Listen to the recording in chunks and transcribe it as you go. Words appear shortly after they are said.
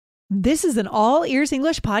This is an All Ears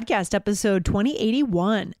English podcast, episode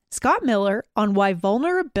 2081. Scott Miller on why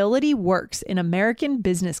vulnerability works in American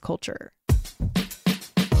business culture.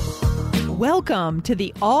 Welcome to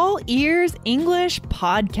the All Ears English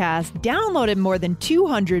podcast, downloaded more than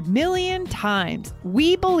 200 million times.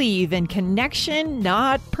 We believe in connection,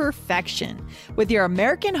 not perfection, with your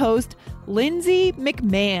American host, Lindsay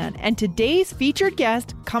McMahon, and today's featured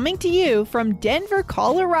guest coming to you from Denver,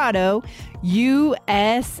 Colorado,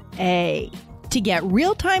 USA. To get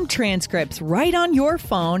real-time transcripts right on your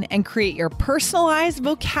phone and create your personalized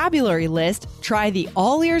vocabulary list, try the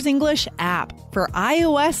All Ears English app for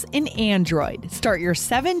iOS and Android. Start your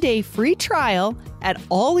 7-day free trial at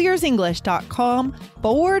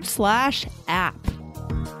allearsenglish.com/app.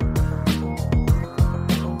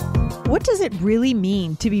 What does it really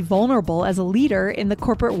mean to be vulnerable as a leader in the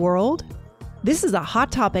corporate world? This is a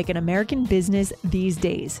hot topic in American business these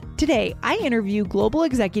days. Today, I interview global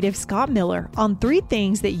executive Scott Miller on 3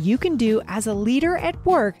 things that you can do as a leader at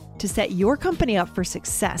work to set your company up for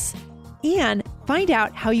success, and find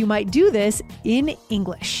out how you might do this in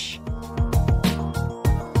English.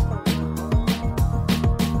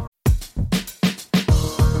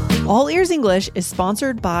 All Ears English is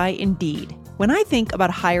sponsored by Indeed. When I think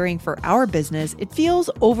about hiring for our business, it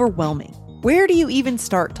feels overwhelming. Where do you even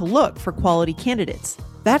start to look for quality candidates?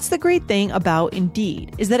 That's the great thing about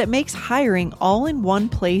Indeed, is that it makes hiring all in one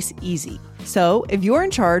place easy. So if you're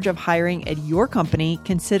in charge of hiring at your company,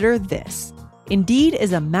 consider this. Indeed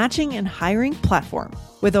is a matching and hiring platform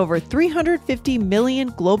with over 350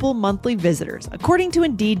 million global monthly visitors, according to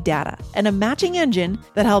Indeed data, and a matching engine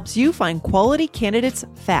that helps you find quality candidates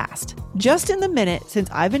fast. Just in the minute since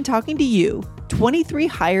I've been talking to you, 23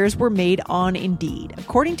 hires were made on Indeed,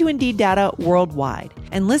 according to Indeed data worldwide.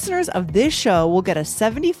 And listeners of this show will get a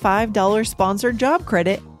 $75 sponsored job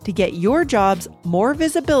credit to get your jobs more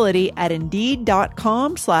visibility at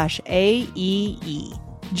Indeed.com/AEE.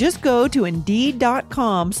 Just go to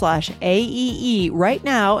Indeed.com/AEE right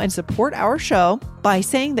now and support our show by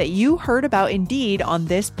saying that you heard about Indeed on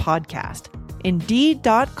this podcast.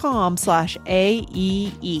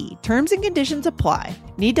 Indeed.com/AEE. Terms and conditions apply.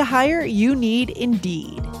 Need to hire? You need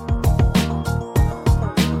Indeed.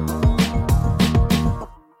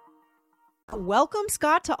 Welcome,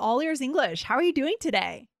 Scott, to All Ears English. How are you doing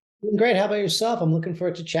today? Doing great. How about yourself? I'm looking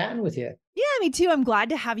forward to chatting with you. Yeah, me too. I'm glad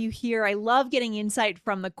to have you here. I love getting insight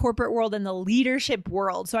from the corporate world and the leadership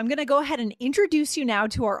world. So I'm going to go ahead and introduce you now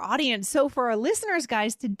to our audience. So for our listeners,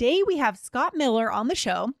 guys, today we have Scott Miller on the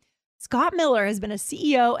show. Scott Miller has been a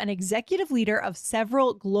CEO and executive leader of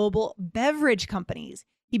several global beverage companies.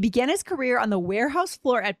 He began his career on the warehouse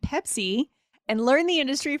floor at Pepsi and learned the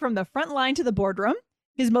industry from the front line to the boardroom.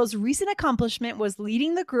 His most recent accomplishment was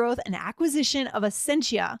leading the growth and acquisition of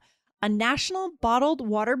Essentia, a national bottled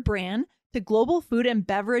water brand, to global food and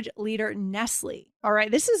beverage leader Nestle. All right,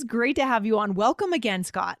 this is great to have you on. Welcome again,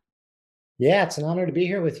 Scott. Yeah, it's an honor to be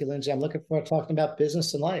here with you, Lindsay. I'm looking forward to talking about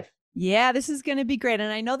business and life. Yeah, this is going to be great.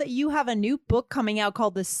 And I know that you have a new book coming out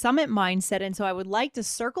called The Summit Mindset. And so I would like to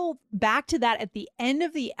circle back to that at the end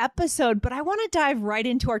of the episode. But I want to dive right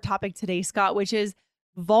into our topic today, Scott, which is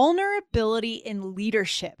vulnerability in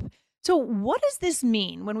leadership. So what does this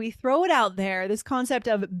mean when we throw it out there, this concept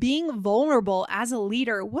of being vulnerable as a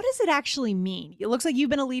leader? What does it actually mean? It looks like you've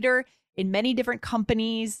been a leader in many different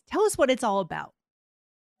companies. Tell us what it's all about.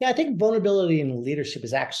 Yeah, I think vulnerability in leadership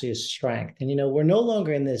is actually a strength. And, we're no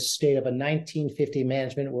longer in this state of a 1950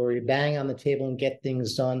 management where we bang on the table and get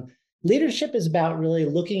things done. Leadership is about really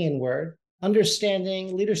looking inward,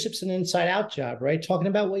 understanding leadership's an inside out job, right? Talking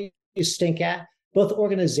about what you stink at, both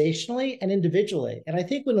organizationally and individually. And I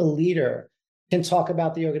think when a leader can talk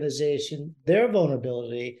about the organization, their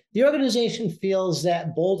vulnerability, the organization feels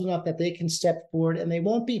that bold enough that they can step forward and they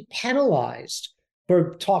won't be penalized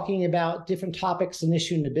for talking about different topics and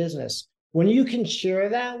issues in the business. When you can share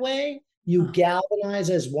that way, you galvanize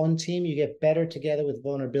as one team, you get better together with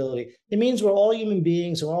vulnerability. It means we're all human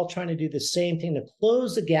beings, and we're all trying to do the same thing to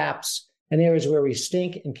close the gaps in areas where we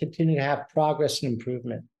stink and continue to have progress and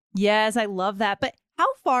improvement. Yes, I love that. But how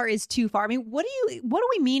far is too far? I mean, what do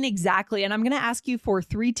we mean exactly? And I'm going to ask you for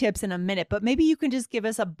 3 tips in a minute, but maybe you can just give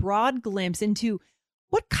us a broad glimpse into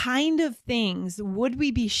what kind of things would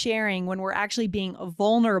we be sharing when we're actually being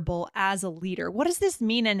vulnerable as a leader? What does this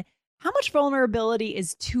mean? And how much vulnerability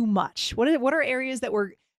is too much? What are areas that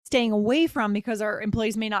we're staying away from because our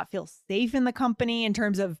employees may not feel safe in the company in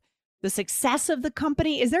terms of the success of the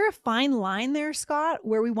company? Is there a fine line there, Scott,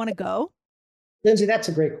 where we want to go? Lindsay, that's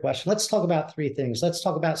a great question. Let's talk about 3 things. Let's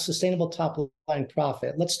talk about sustainable top line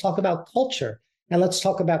profit. Let's talk about culture, and let's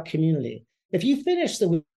talk about community. If you finish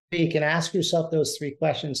the week and ask yourself those three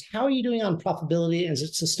questions. How are you doing on profitability? Is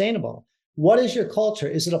it sustainable? What is your culture?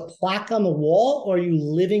 Is it a plaque on the wall, or are you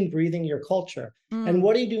living, breathing your culture? And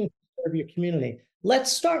what are you doing to serve your community?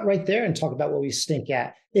 Let's start right there and talk about what we stink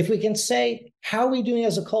at. If we can say, how are we doing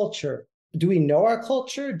as a culture? Do we know our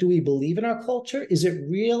culture? Do we believe in our culture? Is it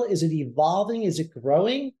real? Is it evolving? Is it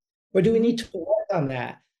growing? Or do we need to work on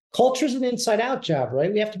that? Culture is an inside out job,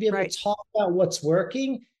 right? We have to be able to talk about what's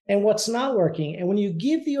working and what's not working. And when you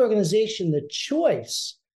give the organization the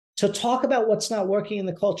choice to talk about what's not working in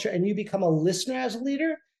the culture, and you become a listener as a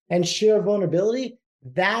leader and share vulnerability,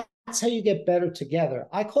 that's how you get better together.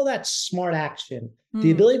 I call that smart action.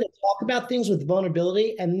 The ability to talk about things with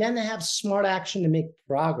vulnerability and then to have smart action to make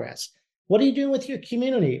progress. What are you doing with your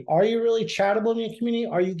community? Are you really charitable in your community?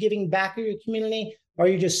 Are you giving back to your community? Are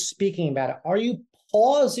you just speaking about it? Are you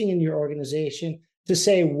pausing in your organization to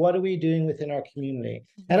say, what are we doing within our community?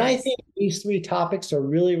 And I think these three topics are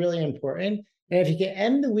really, really important. And if you can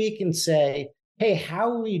end the week and say, hey, how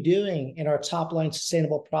are we doing in our top line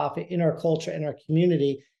sustainable profit, in our culture, in our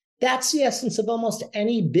community? That's the essence of almost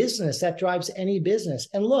any business that drives any business.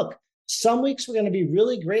 And look, some weeks we're going to be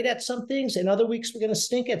really great at some things, and other weeks we're going to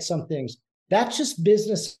stink at some things. That's just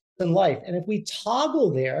business and life. And if we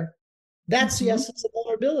toggle there, that's the essence of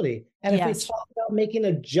vulnerability. And if we talk about making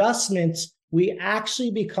adjustments, we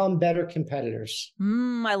actually become better competitors.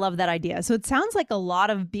 I love that idea. So it sounds like a lot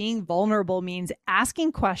of being vulnerable means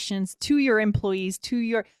asking questions to your employees,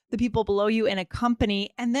 to the people below you in a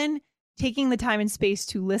company, and then taking the time and space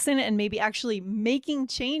to listen and maybe actually making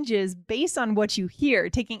changes based on what you hear,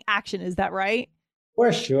 taking action. Is that right?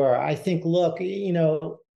 For sure. I think, look,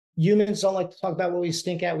 humans don't like to talk about what we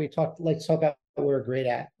stink at. Like to talk about what we're great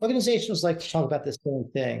at. Organizations like to talk about the same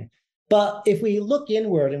thing. But if we look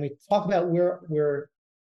inward and we talk about where we're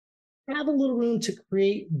have a little room to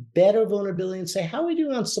create better vulnerability and say, how are we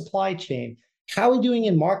doing on supply chain? How are we doing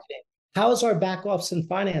in marketing? How is our back office and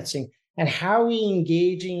financing? And how are we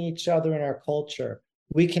engaging each other in our culture?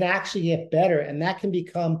 We can actually get better. And that can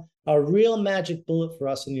become a real magic bullet for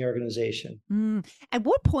us in the organization. At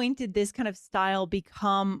what point did this kind of style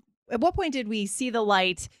at what point did we see the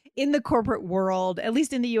light in the corporate world, at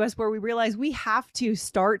least in the US, where we realize we have to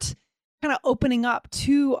start kind of opening up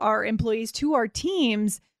to our employees, to our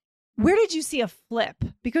teams? Where did you see a flip?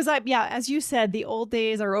 Because as you said, the old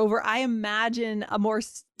days are over. I imagine a more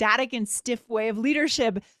static and stiff way of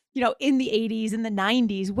leadership, in the 80s and the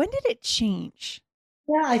 90s. When did it change?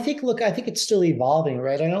 Yeah, I think it's still evolving,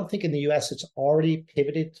 right? I don't think in the US it's already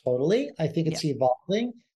pivoted totally. I think it's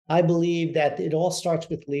evolving. I believe that it all starts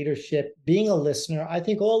with leadership, being a listener. I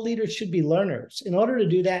think all leaders should be learners. In order to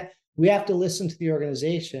do that, we have to listen to the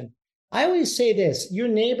organization. I always say this, your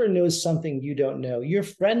neighbor knows something you don't know. Your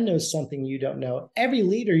friend knows something you don't know. Every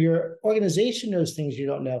leader, your organization knows things you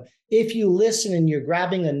don't know. If you listen and you're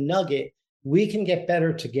grabbing a nugget, we can get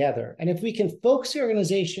better together. And if we can focus the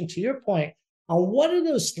organization, to your point, on what are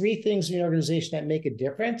those three things in the organization that make a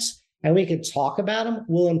difference, and we can talk about them,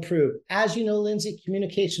 we'll improve. As you know, Lindsay,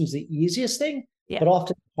 communication is the easiest thing, but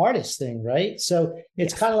often the hardest thing, right? So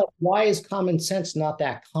it's kind of like, why is common sense not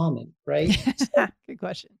that common, right? Good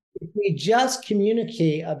question. If we just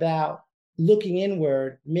communicate about looking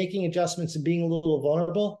inward, making adjustments, and being a little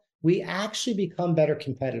vulnerable, we actually become better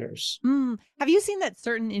competitors. Have you seen that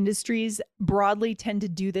certain industries broadly tend to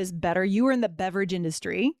do this better? You were in the beverage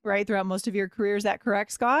industry, right? Throughout most of your career. Is that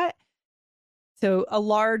correct, Scott? So a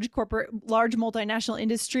large multinational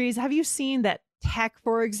industries. Have you seen that tech,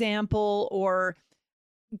 for example, or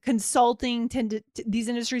consulting these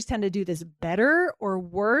industries tend to do this better or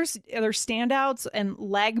worse? Are there standouts and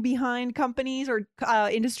lag behind companies or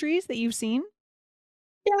industries that you've seen?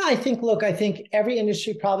 Yeah, I think every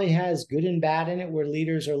industry probably has good and bad in it, where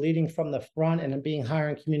leaders are leading from the front and being higher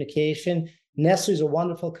in communication. Nestle is a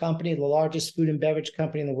wonderful company, the largest food and beverage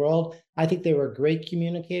company in the world. I think they were great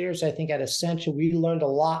communicators. I think at Essentia, we learned a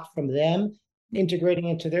lot from them integrating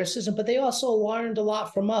into their system, but they also learned a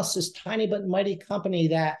lot from us, this tiny but mighty company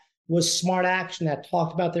that was Smart Action, that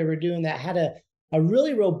talked about what they were doing, that had a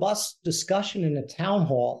really robust discussion in a town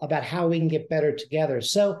hall about how we can get better together.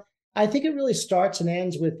 So I think it really starts and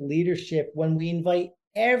ends with leadership when we invite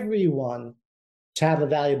everyone to have a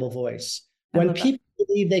valuable voice. When people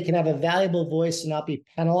believe they can have a valuable voice and not be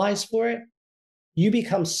penalized for it, you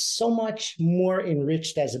become so much more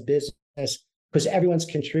enriched as a business because everyone's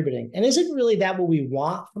contributing. And isn't really that what we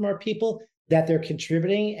want from our people, that they're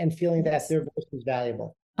contributing and feeling that their voice is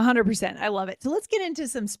valuable? 100%. I love it. So let's get into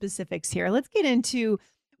some specifics here. Let's get into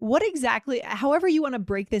what exactly, however you want to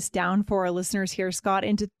break this down for our listeners here, Scott,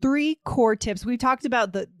 into 3 core tips. We've talked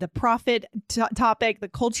about the profit topic, the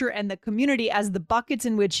culture, and the community as the buckets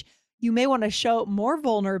in which you may want to show more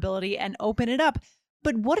vulnerability and open it up.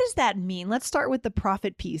 But what does that mean? Let's start with the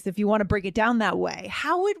profit piece. If you want to break it down that way,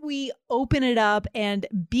 how would we open it up and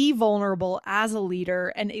be vulnerable as a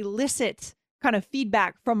leader and elicit kind of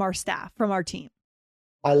feedback from our staff, from our team?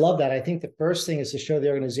 I love that. I think the first thing is to show the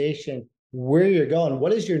organization where you're going.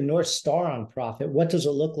 What is your North Star on profit? What does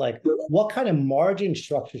it look like? What kind of margin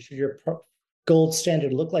structure should your gold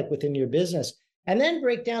standard look like within your business? And then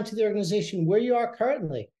break down to the organization where you are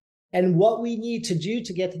currently and what we need to do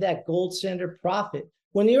to get to that gold standard profit.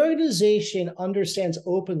 When the organization understands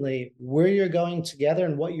openly where you're going together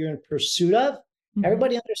and what you're in pursuit of,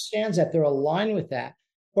 everybody understands that, they're aligned with that.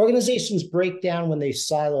 Organizations break down when they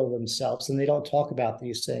silo themselves and they don't talk about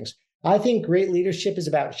these things. I think great leadership is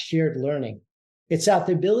about shared learning. It's about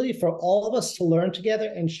the ability for all of us to learn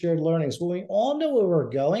together and shared learnings. When we all know where we're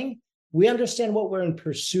going, we understand what we're in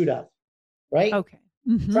pursuit of, right? Okay.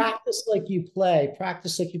 Practice like you play,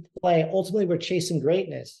 practice like you play. Ultimately, we're chasing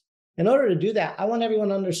greatness. In order to do that, I want everyone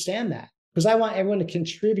to understand that because I want everyone to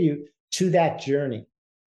contribute to that journey.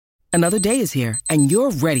 Another day is here, and you're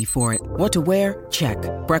ready for it. What to wear? Check.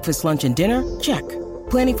 Breakfast, lunch, and dinner? Check.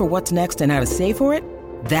 Planning for what's next and how to save for it?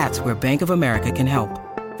 That's where Bank of America can help.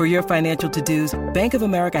 For your financial to-dos, Bank of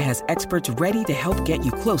America has experts ready to help get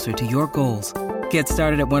you closer to your goals. Get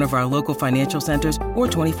started at one of our local financial centers or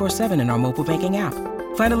 24/7 in our mobile banking app.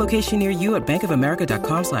 Find a location near you at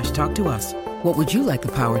bankofamerica.com/talktous. What would you like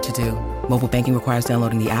the power to do? Mobile banking requires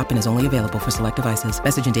downloading the app and is only available for select devices.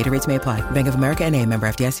 Message and data rates may apply. Bank of America N.A., member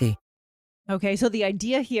FDIC. Okay, so the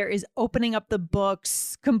idea here is opening up the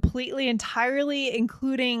books completely, entirely,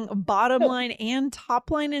 including bottom line and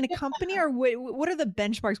top line in a company, or what are the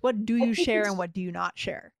benchmarks? What do you share and what do you not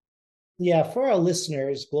share? Yeah, for our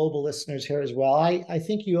listeners, global listeners here as well, I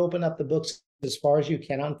think you open up the books as far as you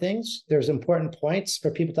can on things. There's important points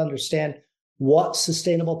for people to understand what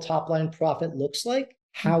sustainable top line profit looks like,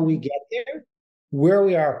 how we get there, where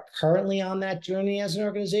we are currently on that journey as an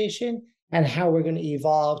organization, and how we're going to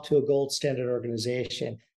evolve to a gold standard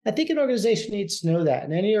organization. I think an organization needs to know that.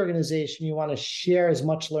 In any organization, you want to share as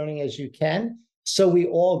much learning as you can so we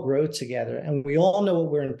all grow together and we all know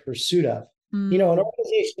what we're in pursuit of. You know, an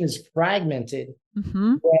organization is fragmented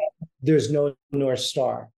when there's no North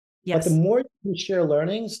Star. Yes. But the more you can share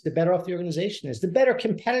learnings, the better off the organization is, the better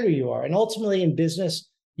competitor you are. And ultimately in business,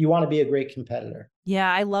 you want to be a great competitor.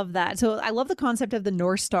 Yeah, I love that. So I love the concept of the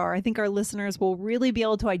North Star. I think our listeners will really be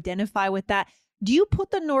able to identify with that. Do you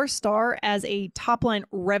put the North Star as a top line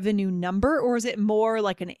revenue number, or is it more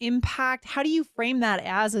like an impact? How do you frame that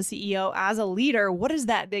as a CEO, as a leader? What is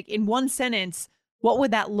that, like, in one sentence? What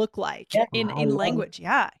would that look like in language?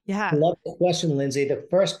 Yeah. I love the question, Lindsay. The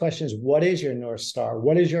first question is, what is your North Star?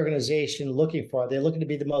 What is your organization looking for? Are they looking to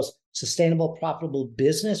be the most sustainable, profitable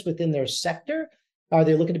business within their sector? Are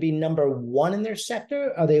they looking to be number one in their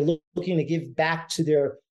sector? Are they looking to give back to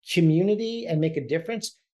their community and make a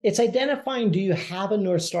difference? It's identifying, do you have a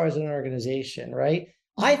North Star as an organization, right?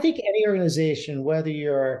 I think any organization, whether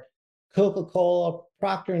you're Coca-Cola,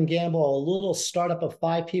 Procter & Gamble, a little startup of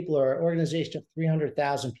 5 people, or an organization of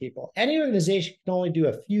 300,000 people, any organization can only do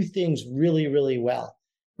a few things really, really well.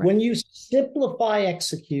 Right. When you simplify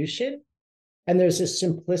execution, and there's a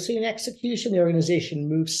simplicity in execution, the organization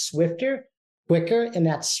moves swifter, quicker in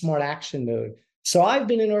that smart action mode. So I've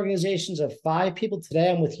been in organizations of 5 people. Today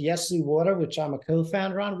I'm with Yesli Water, which I'm a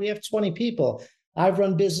co-founder on. We have 20 people. I've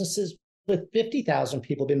run businesses with 50,000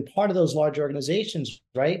 people, been part of those large organizations,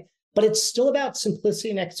 right? But it's still about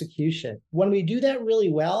simplicity and execution. When we do that really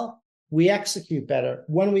well, we execute better.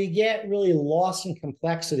 When we get really lost in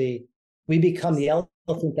complexity, we become the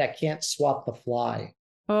elephant that can't swat the fly.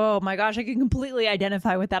 Oh my gosh, I can completely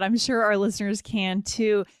identify with that. I'm sure our listeners can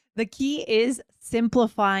too. The key is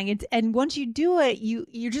simplifying it. And once you do it,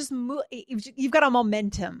 you're just you've got a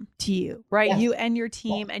momentum to you, right? Yeah. You and your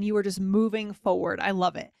team, and you are just moving forward. I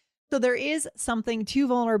love it. So there is something to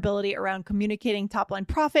vulnerability around communicating top line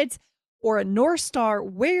profits or a North Star,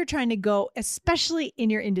 where you're trying to go, especially in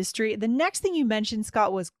your industry. The next thing you mentioned,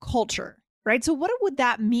 Scott, was culture, right? So what would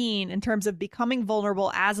that mean in terms of becoming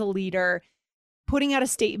vulnerable as a leader, putting out a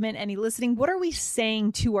statement and eliciting? What are we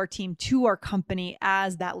saying to our team, to our company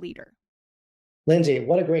as that leader? Lindsay,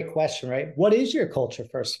 what a great question, right? What is your culture,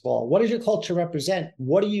 first of all? What does your culture represent?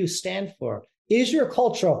 What do you stand for? Is your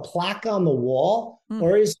culture a plaque on the wall,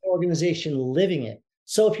 or is the organization living it?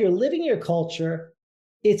 So if you're living your culture,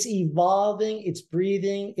 it's evolving, it's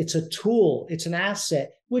breathing, it's a tool, it's an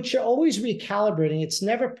asset, which you're always recalibrating. It's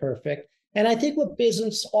never perfect. And I think what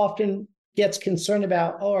business often gets concerned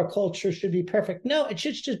about, oh, our culture should be perfect. No, it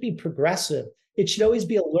should just be progressive. It should always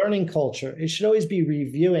be a learning culture. It should always be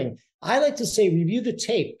reviewing. I like to say, review the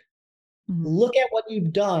tape. Look at what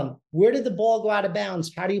you've done. Where did the ball go out of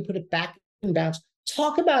bounds? How do you put it back in bounds?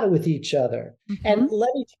 Talk about it with each other and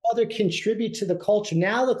let each other contribute to the culture.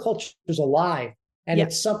 Now the culture is alive and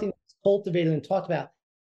it's something that's cultivated and talked about.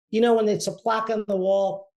 You know, when it's a plaque on the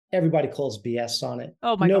wall, everybody calls BS on it.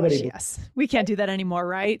 Oh my gosh, yes. We can't do that anymore,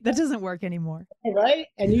 right? That doesn't work anymore. Right?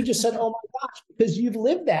 And you just said, oh my gosh, because you've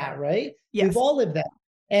lived that, right? Yes. We've all lived that.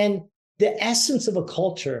 And the essence of a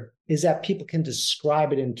culture is that people can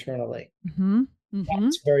describe it internally.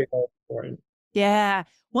 That's very, very important. Yeah.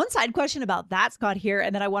 One side question about that, Scott, here,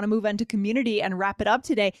 and then I want to move into community and wrap it up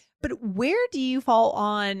today. But where do you fall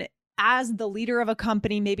on, as the leader of a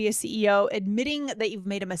company, maybe a CEO, admitting that you've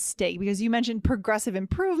made a mistake? Because you mentioned progressive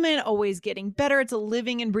improvement, always getting better. It's a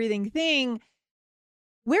living and breathing thing.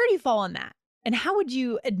 Where do you fall on that? And how would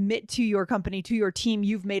you admit to your company, to your team,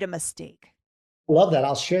 you've made a mistake? Love that.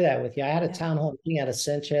 I'll share that with you. I had a town hall meeting at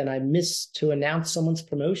Essentia and I missed to announce someone's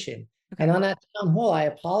promotion. Okay. And on that town hall, I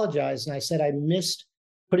apologized and I said, I missed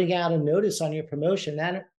putting out a notice on your promotion.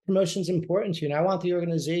 That promotion is important to you. And I want the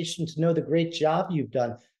organization to know the great job you've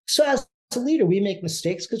done. So as a leader, we make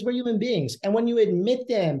mistakes because we're human beings. And when you admit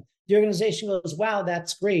them, the organization goes, wow,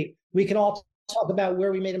 that's great. We can all talk about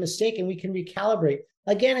where we made a mistake and we can recalibrate.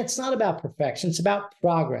 Again, it's not about perfection. It's about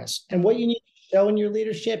progress. And what you need to show in your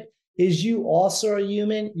leadership is you also are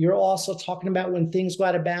human. You're also talking about when things go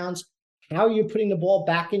out of bounds, how you're putting the ball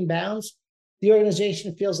back in bounds. The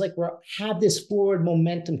organization feels like we have this forward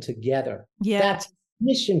momentum together. Yeah. That's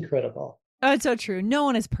mission critical. Oh, it's so true. No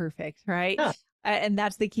one is perfect, right? Yeah. And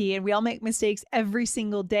that's the key. And we all make mistakes every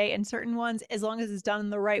single day. And certain ones, as long as it's done in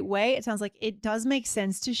the right way, it sounds like it does make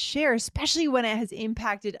sense to share, especially when it has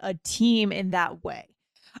impacted a team in that way.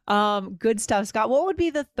 Good stuff, Scott. What would be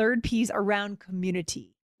the third piece around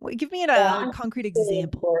community? Give me a concrete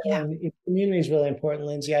example. Community is really important,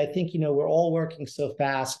 Lindsay. I think, we're all working so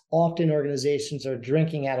fast. Often organizations are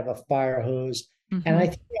drinking out of a fire hose. And I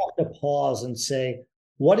think you have to pause and say,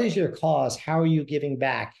 what is your cause? How are you giving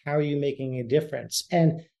back? How are you making a difference?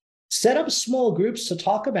 And set up small groups to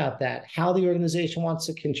talk about that, how the organization wants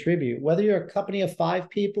to contribute. Whether you're a company of 5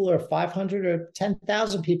 people or 500 or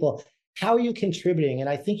 10,000 people, how are you contributing? And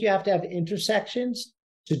I think you have to have intersections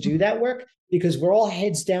to do that work, because we're all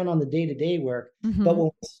heads down on the day-to-day work. But when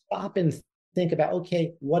we stop and think about,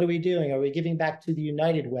 okay, what are we doing? Are we giving back to the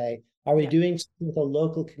United Way? Are we doing something with a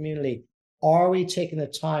local community? Are we taking the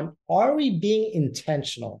time? Are we being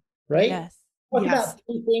intentional, right? Yes. Talk about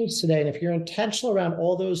 3 things today. And if you're intentional around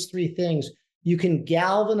all those 3 things, you can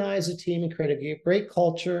galvanize a team and create a great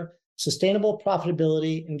culture, sustainable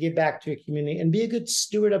profitability, and give back to your community and be a good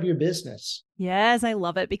steward of your business. Yes, I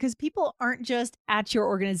love it, because people aren't just at your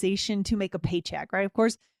organization to make a paycheck, right? Of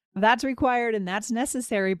course, that's required and that's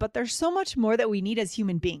necessary, but there's so much more that we need as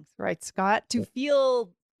human beings, right, Scott? To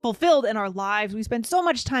feel fulfilled in our lives. We spend so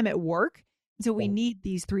much time at work. So we need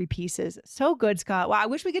these 3 pieces. So good, Scott. Wow, I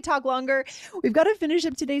wish we could talk longer. We've got to finish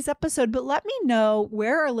up today's episode, but let me know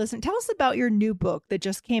where our listeners, tell us about your new book that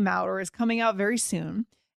just came out or is coming out very soon,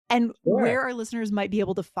 and where our listeners might be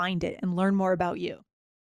able to find it and learn more about you.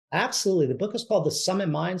 Absolutely. The book is called The Summit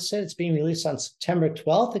Mindset. It's being released on September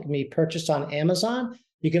 12th. It can be purchased on Amazon.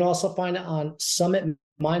 You can also find it on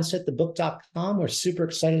summitmindsetthebook.com. We're super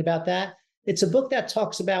excited about that. It's a book that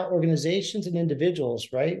talks about organizations and individuals,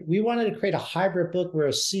 right? We wanted to create a hybrid book where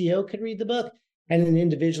a CEO could read the book and an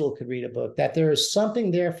individual could read a book, that there is something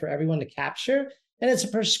there for everyone to capture. And it's a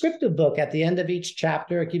prescriptive book. At the end of each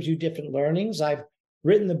chapter, it gives you different learnings. I've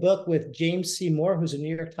written the book with James C. Moore, who's a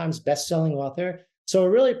New York Times bestselling author. So we're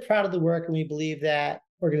really proud of the work, and we believe that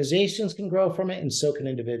organizations can grow from it, and so can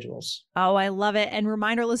individuals. Oh, I love it. And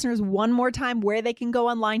remind our listeners one more time where they can go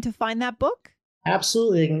online to find that book.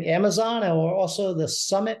 Absolutely. Amazon, or also the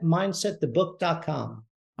summitmindsetthebook.com.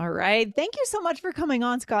 All right. Thank you so much for coming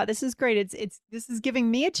on, Scott. This is great. This is giving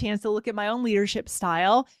me a chance to look at my own leadership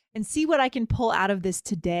style and see what I can pull out of this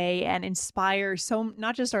today and inspire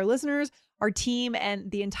not just our listeners, our team, and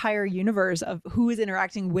the entire universe of who is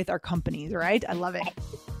interacting with our companies, right? I love it.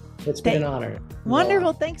 It's been an honor.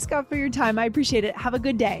 Wonderful. Thanks, Scott, for your time. I appreciate it. Have a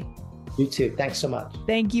good day. You too. Thanks so much.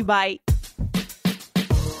 Thank you. Bye.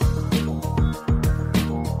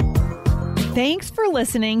 Thanks for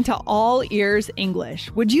listening to All Ears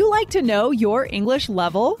English. Would you like to know your English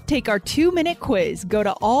level? Take our 2-minute quiz. Go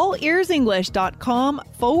to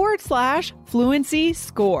allearsenglish.com/fluency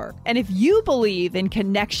score. And if you believe in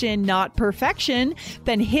connection, not perfection,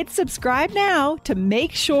 then hit subscribe now to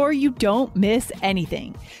make sure you don't miss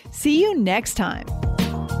anything. See you next time.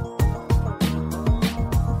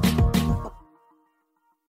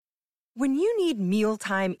 When you need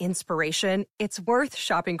mealtime inspiration, it's worth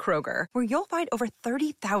shopping Kroger, where you'll find over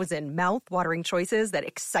 30,000 mouth-watering choices that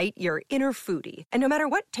excite your inner foodie. And no matter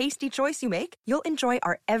what tasty choice you make, you'll enjoy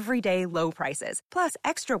our everyday low prices, plus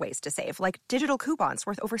extra ways to save, like digital coupons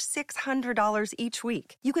worth over $600 each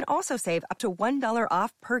week. You can also save up to $1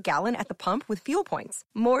 off per gallon at the pump with fuel points.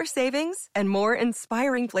 More savings and more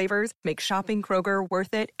inspiring flavors make shopping Kroger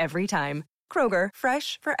worth it every time. Kroger,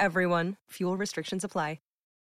 fresh for everyone. Fuel restrictions apply.